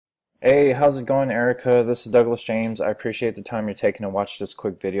Hey, how's it going, Erica? This is Douglas James. I appreciate the time you're taking to watch this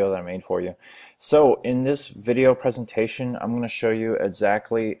quick video that I made for you. So, in this video presentation, I'm going to show you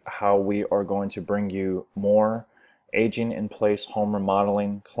exactly how we are going to bring you more aging in place home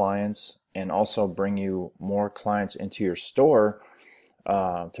remodeling clients and also bring you more clients into your store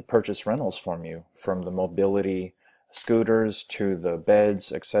to purchase rentals from you, from the mobility scooters to the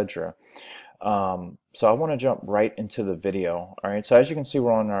beds, etc. So I want to jump right into the video. All right, so as you can see,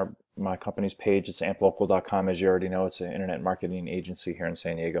 we're on my company's page. It's amplocal.com. As you already know, it's an internet marketing agency here in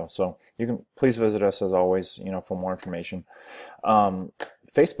San Diego. So you can please visit us as always, for more information.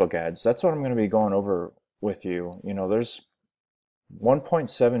 Facebook ads, that's what I'm going to be going over with you. There's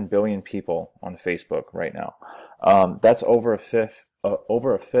 1.7 billion people on Facebook right now. That's over a fifth of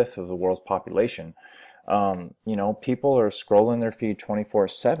the world's population. People are scrolling their feed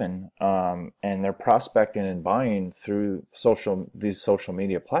 24/7, and they're prospecting and buying through these social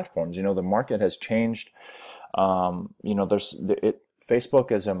media platforms. The market has changed. Facebook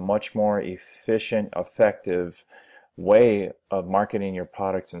is a much more efficient, effective way of marketing your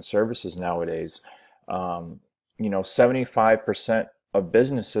products and services nowadays. 75% of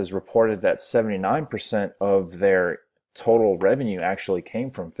businesses reported that 79% of their total revenue actually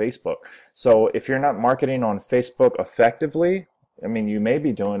came from Facebook. So if you're not marketing on Facebook effectively, you may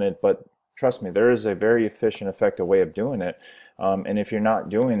be doing it, but trust me, there is a very efficient, effective way of doing it. And if you're not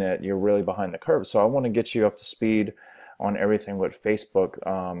doing it, you're really behind the curve. So I want to get you up to speed on everything with Facebook,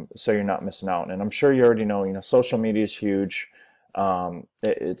 so you're not missing out. And I'm sure you already know, social media is huge.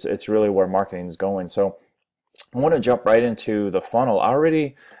 It's really where marketing is going. So I want to jump right into the funnel.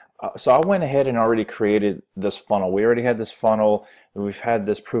 So I went ahead and already created this funnel. We already had this funnel. We've had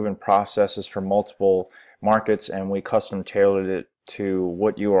this proven processes for multiple markets, and we custom tailored it to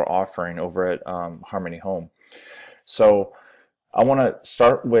what you are offering over at Harmony Home. So I want to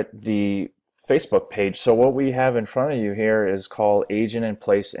start with the Facebook page. So what we have in front of you here is called Agent in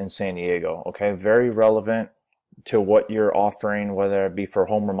Place in San Diego. Okay, very relevant to what you're offering, whether it be for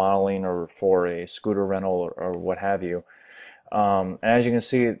home remodeling or for a scooter rental or what have you. And as you can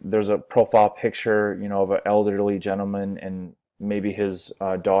see, there's a profile picture, of an elderly gentleman and maybe his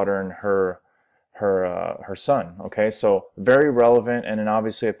daughter and her son. Okay, so very relevant, and then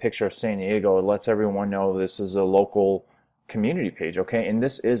obviously a picture of San Diego. It lets everyone know this is a local community page. Okay, and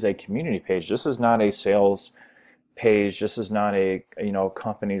this is a community page. This is not a sales page. This is not a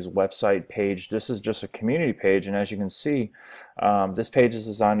company's website page. This is just a community page, and as you can see, this page is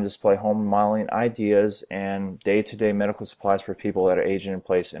designed to display home remodeling ideas and day-to-day medical supplies for people that are aging in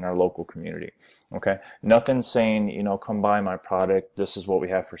place in our local community. Okay, nothing saying come buy my product. This is what we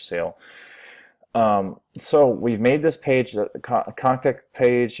have for sale. So we've made this page, the contact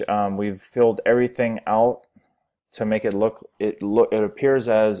page. We've filled everything out to make it it appears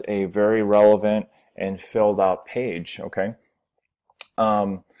as a very relevant and filled out page. Okay,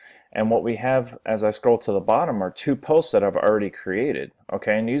 and what we have as I scroll to the bottom are two posts that I've already created.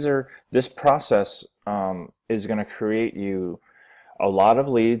 Okay, and this process is going to create you a lot of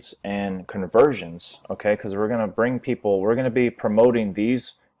leads and conversions. Okay, because we're going to be promoting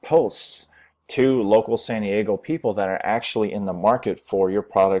these posts to local San Diego people that are actually in the market for your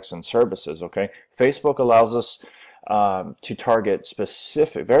products and services. Okay, Facebook allows us to target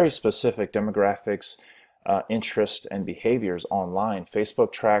very specific demographics, interests, and behaviors online.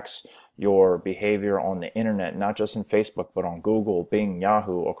 Facebook tracks your behavior on the internet, not just in Facebook, but on Google, Bing,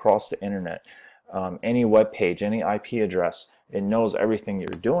 Yahoo, across the internet. Any web page, any IP address, it knows everything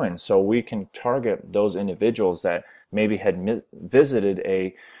you're doing. So we can target those individuals that maybe had visited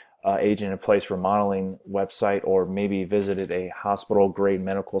a agent in place remodeling website, or maybe visited a hospital grade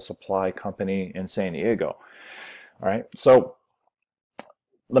medical supply company in San Diego. All right, so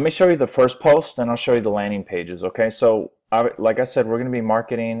let me show you the first post, and I'll show you the landing pages. Okay, so like I said, we're going to be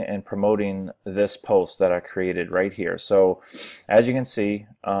marketing and promoting this post that I created right here. So as you can see,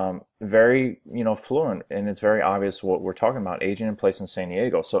 very fluent, and it's very obvious what we're talking about, agent in place in San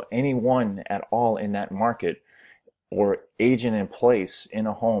Diego. So anyone at all in that market or agent in place in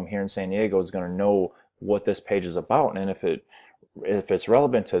a home here in San Diego is going to know what this page is about, and if it's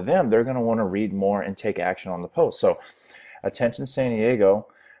relevant to them, they're going to want to read more and take action on the post. So, attention San Diego,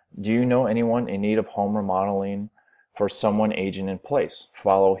 do you know anyone in need of home remodeling for someone aging in place?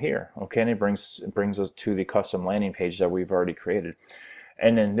 Follow here. Okay, and it brings us to the custom landing page that we've already created.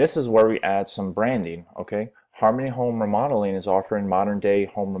 And then this is where we add some branding. Okay, Harmony Home Remodeling is offering modern day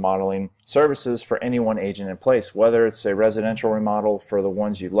home remodeling services for anyone aging in place, whether it's a residential remodel for the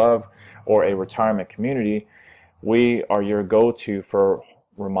ones you love or a retirement community. We are your go-to for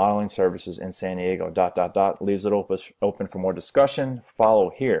remodeling services in San Diego, dot, dot, dot, leaves it open for more discussion. Follow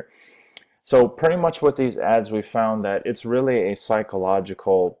here. So pretty much with these ads, we found that it's really a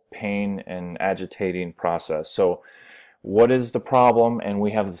psychological pain and agitating process. So what is the problem? And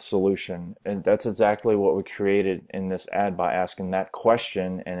we have the solution. And that's exactly what we created in this ad by asking that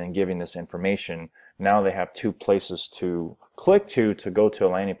question and then giving this information. Now they have two places to click to go to a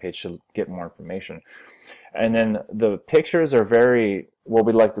landing page to get more information. And then the pictures are very, what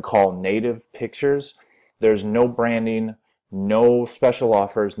we like to call native pictures. There's no branding, no special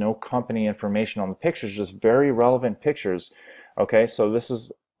offers, no company information on the pictures, just very relevant pictures. Okay, so this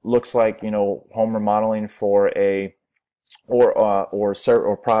is looks like, you know, home remodeling for a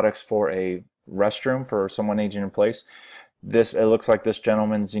or products for a restroom for someone aging in place. It looks like this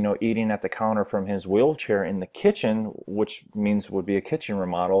gentleman's, you know, eating at the counter from his wheelchair in the kitchen, which means would be a kitchen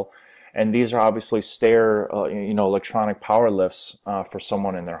remodel. And these are obviously you know, electronic power lifts for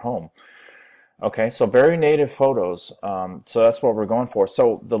someone in their home. Okay, so very native photos. So that's what we're going for.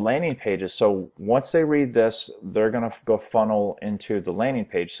 So the landing pages, so once they read this, they're going to go funnel into the landing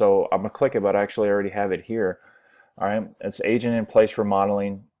page. So I'm going to click it, but I actually already have it here. All right, it's agent in place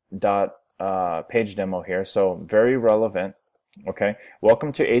remodeling dot page demo here. So very relevant. Okay,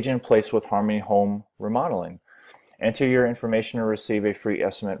 welcome to agent in place with Harmony Home Remodeling. Enter your information to receive a free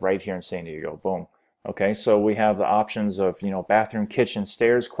estimate right here in San Diego. Boom. Okay, so we have the options of, you know, bathroom, kitchen,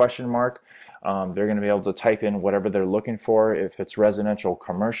 stairs, question mark. They're going to be able to type in whatever they're looking for, if it's residential,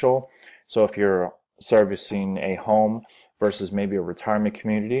 commercial. So if you're servicing a home versus maybe a retirement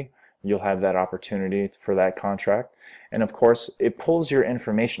community, you'll have that opportunity for that contract. And of course, it pulls your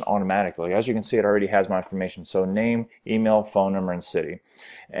information automatically. As you can see, it already has my information. So name, email, phone number, and city.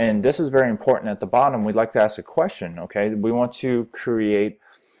 And this is very important. At the bottom, we'd like to ask a question. Okay, we want to create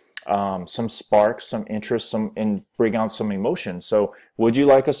some spark, some interest, and bring out some emotion. So would you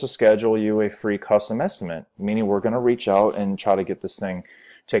like us to schedule you a free custom estimate? Meaning we're going to reach out and try to get this thing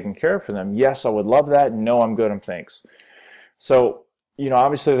taken care of for them. Yes, I would love that. No, I'm good, and thanks. So, you know,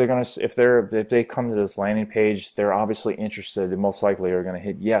 obviously they're going to, if they come to this landing page, they're obviously interested. They most likely are going to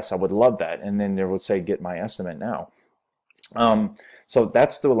hit yes, I would love that, and then they would say get my estimate now. So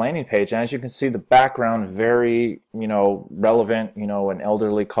that's the landing page, and as you can see, the background very, you know, relevant. You know, an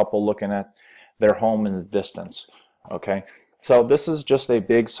elderly couple looking at their home in the distance. Okay, so this is just a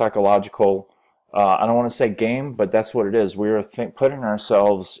big psychological, I don't want to say game, but that's what it is. We're putting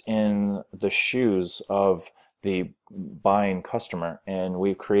ourselves in the shoes of the buying customer, and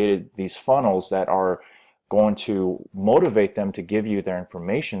we've created these funnels that are going to motivate them to give you their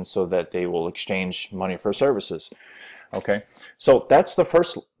information so that they will exchange money for services. Okay, so that's the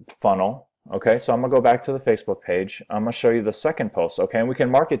first funnel. Okay, so I'm going to go back to the Facebook page. I'm going to show you the second post. Okay, and we can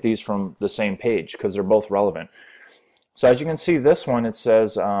market these from the same page because they're both relevant. So as you can see, this one, it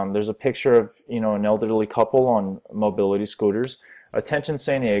says there's a picture of, you know, an elderly couple on mobility scooters. Attention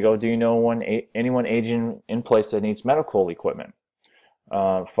San Diego, do you know anyone aging in place that needs medical equipment?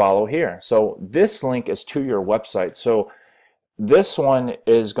 Follow here. So this link is to your website. So this one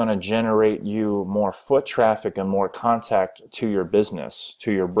is going to generate you more foot traffic and more contact to your business,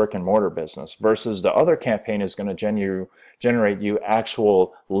 to your brick and mortar business, versus the other campaign is going to generate you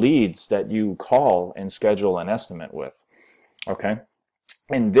actual leads that you call and schedule an estimate with. Okay.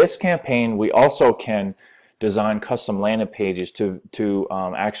 In this campaign, we also can design custom landing pages to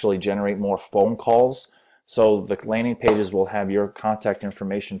actually generate more phone calls. So the landing pages will have your contact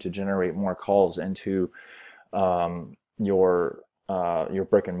information to generate more calls into your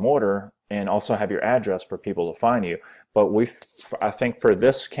brick and mortar, and also have your address for people to find you. But I think for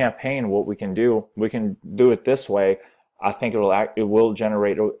this campaign, what we can do it this way. I think it will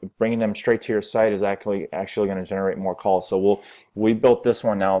generate, bringing them straight to your site is actually going to generate more calls. So we built this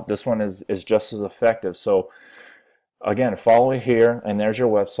one now. This one is just as effective. So again, follow it here, and there's your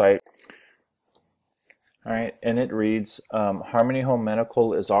website. All right, and it reads, Harmony Home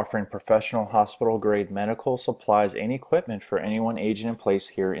Medical is offering professional hospital-grade medical supplies and equipment for anyone aging in place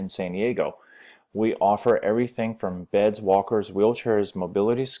here in San Diego. We offer everything from beds, walkers, wheelchairs,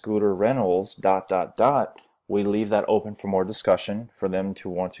 mobility scooter rentals, ... We leave that open for more discussion for them to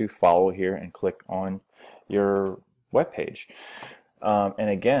want to follow here and click on your webpage. And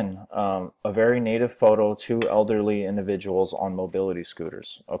again, a very native photo, two elderly individuals on mobility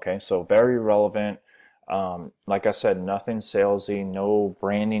scooters. Okay, so very relevant. Like I said, nothing salesy, no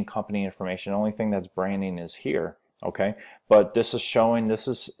branding company information. The only thing that's branding is here. Okay, but this is showing, this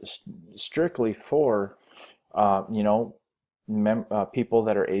is strictly for, you know, people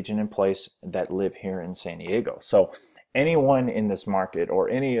that are aging in place that live here in San Diego. So anyone in this market or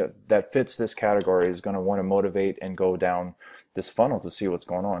any that fits this category is going to want to motivate and go down this funnel to see what's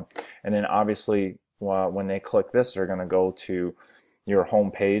going on. And then obviously when they click this, they're going to go to your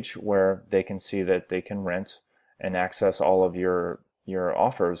home page where they can see that they can rent and access all of your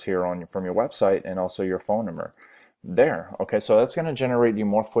offers here on from your website, and also your phone number there. Okay, so that's going to generate you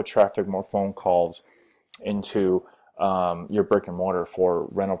more foot traffic, more phone calls into your brick and mortar for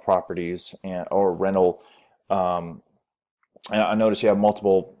rental properties or rental. I noticed you have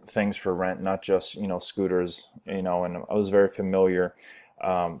multiple things for rent, not just scooters. And I was very familiar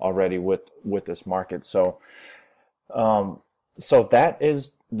already with this market. So so that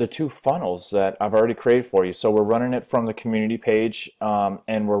is the two funnels that I've already created for you. So we're running it from the community page,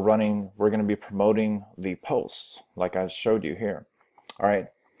 and we're going to be promoting the posts like I showed you here. All right.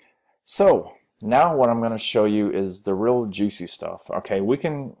 So now what I'm going to show you is the real juicy stuff. Okay, we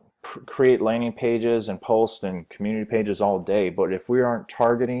can create landing pages and posts and community pages all day, but if we aren't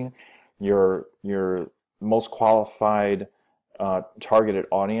targeting your most qualified targeted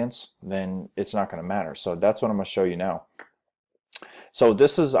audience, then it's not going to matter. So that's what I'm going to show you now. So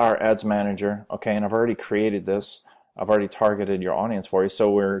this is our ads manager, okay, and I've already created this. I've already targeted your audience for you.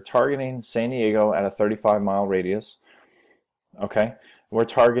 So we're targeting San Diego at a 35-mile radius, okay. We're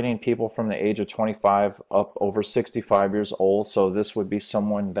targeting people from the age of 25 up over 65 years old. So this would be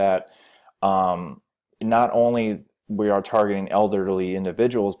someone that not only we are targeting elderly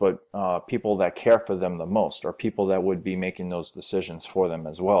individuals, but people that care for them the most, or people that would be making those decisions for them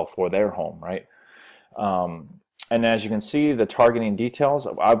as well, for their home, right? And as you can see, the targeting details,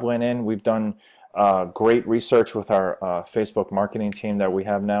 I've went in, we've done great research with our Facebook marketing team that we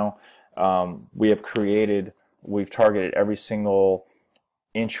have now. We've targeted every single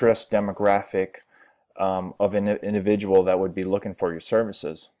interest demographic of an individual that would be looking for your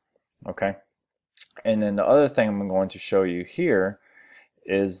services, okay? And then the other thing I'm going to show you here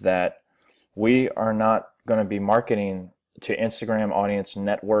is that we are not going to be marketing to Instagram Audience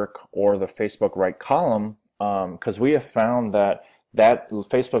Network or the Facebook right column, because we have found that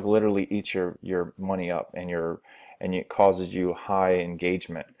Facebook literally eats your money up, and it causes you high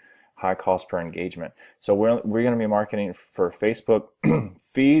engagement, high cost per engagement. So we're going to be marketing for Facebook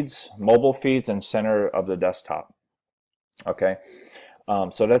feeds, mobile feeds, and center of the desktop. Okay,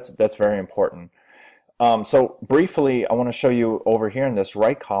 so that's very important. So briefly, I want to show you over here in this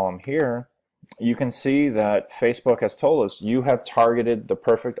right column here. You can see that Facebook has told us you have targeted the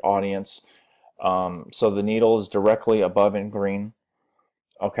perfect audience. So the needle is directly above in green,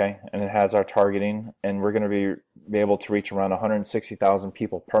 okay, and it has our targeting, and we're going to be able to reach around 160,000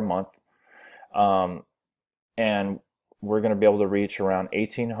 people per month, and we're going to be able to reach around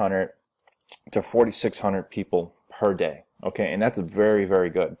 1,800 to 4,600 people per day, okay, and that's very, very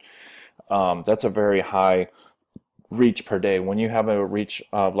good. That's a very high reach per day. When you have a reach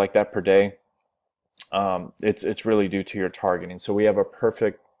like that per day, it's really due to your targeting. So we have a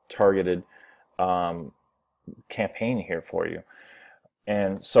perfect targeted campaign here for you.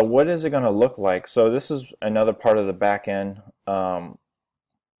 And so what is it going to look like? So this is another part of the back end, and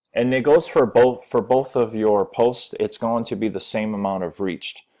it goes for both of your posts. It's going to be the same amount of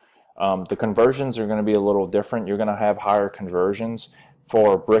reach. The conversions are going to be a little different. You're going to have higher conversions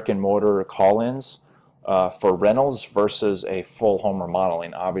for brick and mortar call-ins for rentals versus a full home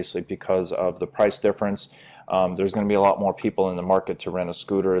remodeling, obviously, because of the price difference. There's going to be a lot more people in the market to rent a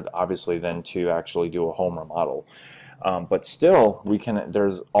scooter, obviously, than to actually do a home remodel. But still,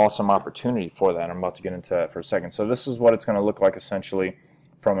 there's awesome opportunity for that. I'm about to get into that for a second. So this is what it's going to look like essentially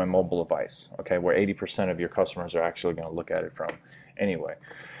from a mobile device, okay, where 80% of your customers are actually going to look at it from anyway.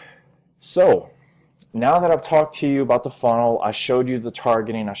 So now that I've talked to you about the funnel, I showed you the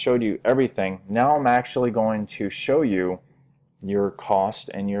targeting, I showed you everything. Now I'm actually going to show you your cost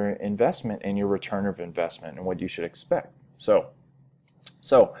and your investment and your return of investment and what you should expect. So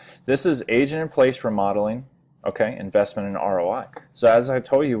this is agent in place remodeling, okay, investment and ROI. So as I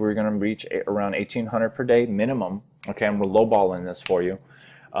told you, we're going to reach around 1,800 per day minimum, okay, and we're lowballing this for you.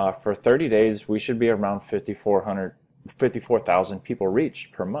 For 30 days, we should be around 54,000 people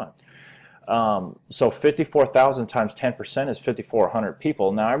reached per month. So 54,000 times 10% is 5,400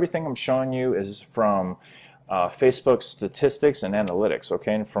 people. Now everything I'm showing you is from Facebook statistics and analytics,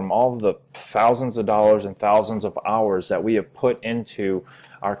 okay, and from all the thousands of dollars and thousands of hours that we have put into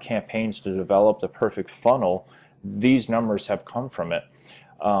our campaigns to develop the perfect funnel, these numbers have come from it.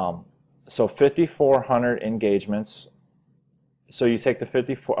 So 5,400 engagements. So you take the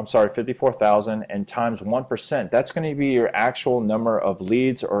 54,000 and times 1%. That's going to be your actual number of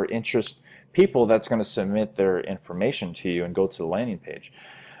leads or interest people that's going to submit their information to you and go to the landing page.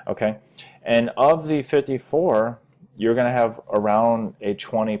 Okay, and of the 54, you're going to have around a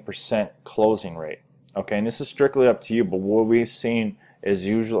 20% closing rate. Okay, and this is strictly up to you, but what we've seen is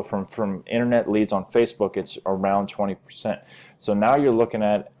usually from internet leads on Facebook, it's around 20%. So now you're looking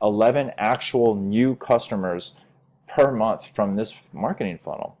at 11 actual new customers per month from this marketing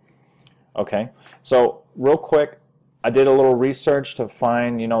funnel. Okay, so real quick, I did a little research to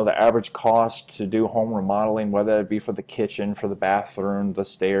find, the average cost to do home remodeling, whether it be for the kitchen, for the bathroom, the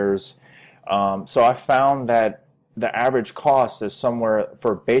stairs. So I found that the average cost is somewhere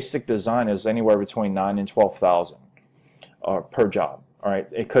for basic design is anywhere between $9,000 and $12,000 per job. All right,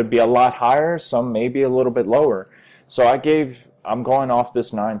 it could be a lot higher, some may be a little bit lower. So I'm going off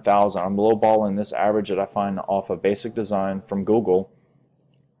this 9,000. I'm lowballing this average that I find off of basic design from Google.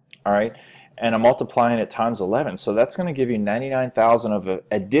 All right, and I'm multiplying it times 11. So that's going to give you 99,000 of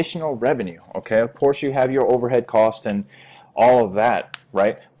additional revenue. Okay, of course you have your overhead cost and all of that,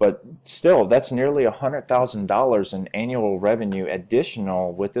 right? But still, that's nearly $100,000 in annual revenue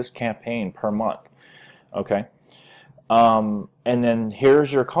additional with this campaign per month. Okay. And then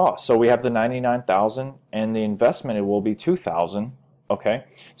here's your cost. So we have the 99,000 and the investment, it will be 2,000. Okay.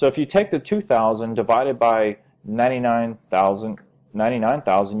 So if you take the 2,000 divided by 99,000,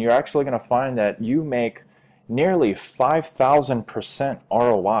 you're actually going to find that you make nearly 5,000%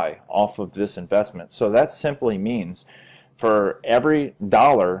 ROI off of this investment. So that simply means for every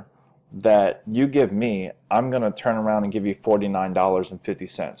dollar that you give me, I'm going to turn around and give you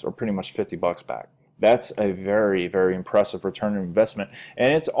 $49.50, or pretty much 50 bucks back. That's a very, very impressive return on investment.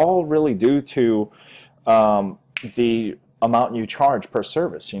 And it's all really due to the amount you charge per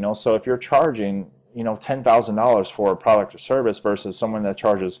service. So if you're charging, $10,000 for a product or service versus someone that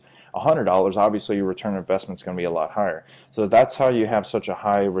charges $100, obviously your return on investment is going to be a lot higher. So that's how you have such a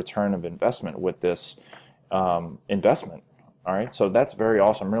high return of investment with this investment. All right, so that's very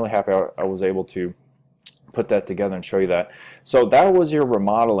awesome. I'm really happy I was able to put that together and show you that. So that was your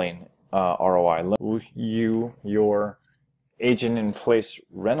remodeling ROI. Your agent in place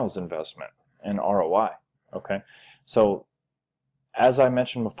rentals investment and ROI. Okay, so as I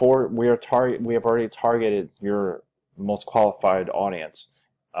mentioned before, we have already targeted your most qualified audience.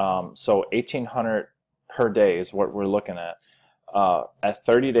 So 1,800 per day is what we're looking at. At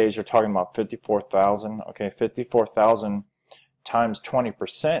 30 days, you're talking about 54,000. Okay, 54,000 times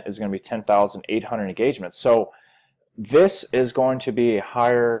 20% is going to be 10,800 engagements. So this is going to be a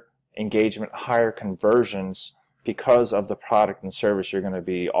higher engagement, higher conversions because of the product and service you're going to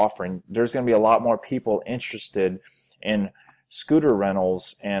be offering. There's going to be a lot more people interested in scooter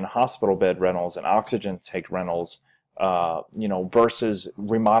rentals and hospital bed rentals and oxygen tank rentals, versus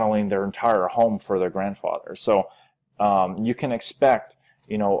remodeling their entire home for their grandfather. So you can expect,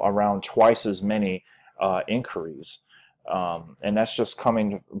 around twice as many inquiries. And that's just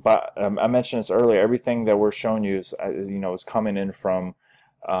coming, but I mentioned this earlier, everything that we're showing you is coming in from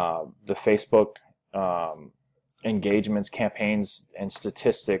the Facebook engagements, campaigns, and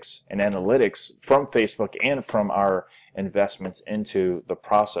statistics and analytics from Facebook and from our investments into the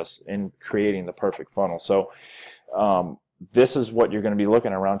process in creating the perfect funnel. So this is what you're going to be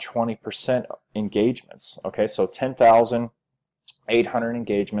looking at, around 20% engagements. Okay, so 10,800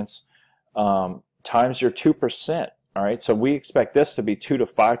 engagements times your 2%. All right, so we expect this to be 2 to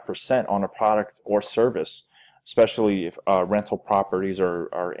 5% on a product or service, especially if rental properties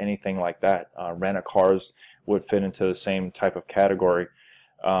or anything like that. Rent-a-cars would fit into the same type of category.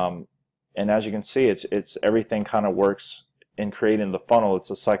 And as you can see, it's everything kind of works in creating the funnel.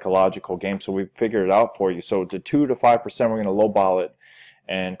 It's a psychological game, so we've figured it out for you. So the 2 to 5%, we're going to lowball it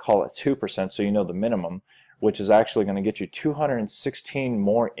and call it 2%, so you know the minimum, which is actually going to get you 216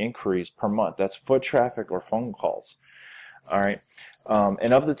 more inquiries per month. That's foot traffic or phone calls. All right,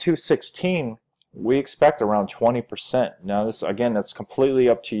 and of the 216, we expect around 20%. Now, this again, that's completely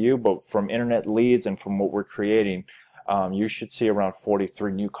up to you, but from internet leads and from what we're creating, you should see around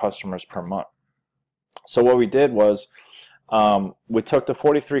 43 new customers per month. So what we did was we took the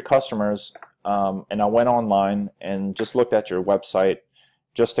 43 customers and I went online and just looked at your website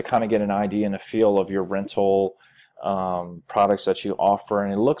just to kind of get an idea and a feel of your rental products that you offer,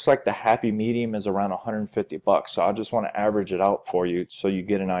 and it looks like the happy medium is around 150 bucks. So I just want to average it out for you so you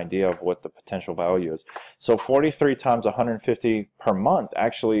get an idea of what the potential value is. So 43 times 150 per month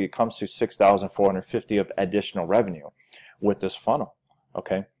actually comes to 6,450 of additional revenue with this funnel.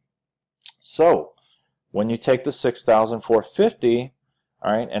 Okay, so when you take the 6,450,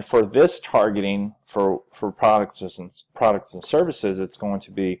 all right, and for this targeting for products and services, it's going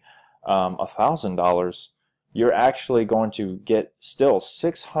to be $1,000. You're actually going to get still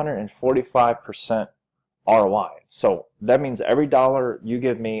 645% ROI. So that means every dollar you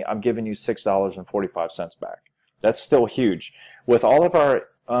give me, I'm giving you $6.45 back. That's still huge. With all of our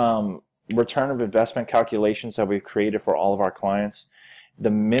return of investment calculations that we've created for all of our clients, the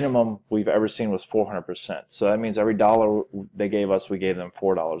minimum we've ever seen was 400%. So that means every dollar they gave us, we gave them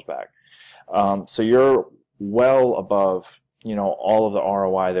 $4 back. So you're well above, all of the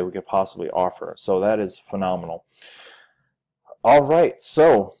ROI that we could possibly offer. So that is phenomenal. All right,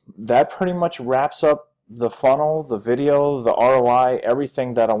 so that pretty much wraps up the funnel, the video, the ROI,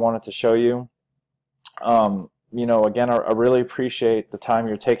 everything that I wanted to show you. Again, I really appreciate the time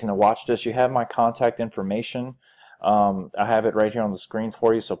you're taking to watch this. You have my contact information. I have it right here on the screen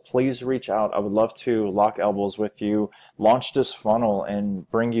for you, so please reach out. I would love to lock elbows with you, launch this funnel, and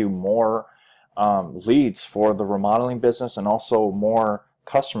bring you more leads for the remodeling business, and also more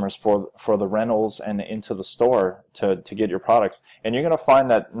customers for the rentals and into the store to get your products. And you're going to find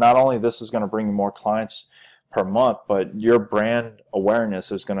that not only this is going to bring you more clients per month, but your brand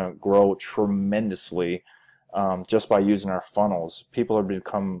awareness is going to grow tremendously just by using our funnels. People have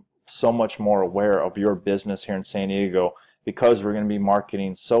become so much more aware of your business here in San Diego because we're going to be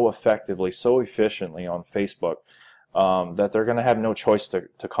marketing so effectively, so efficiently on Facebook that they're going to have no choice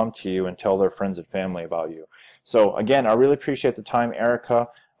to come to you and tell their friends and family about you. So again, I really appreciate the time, Erica,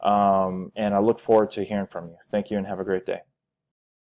 and I look forward to hearing from you. Thank you and have a great day.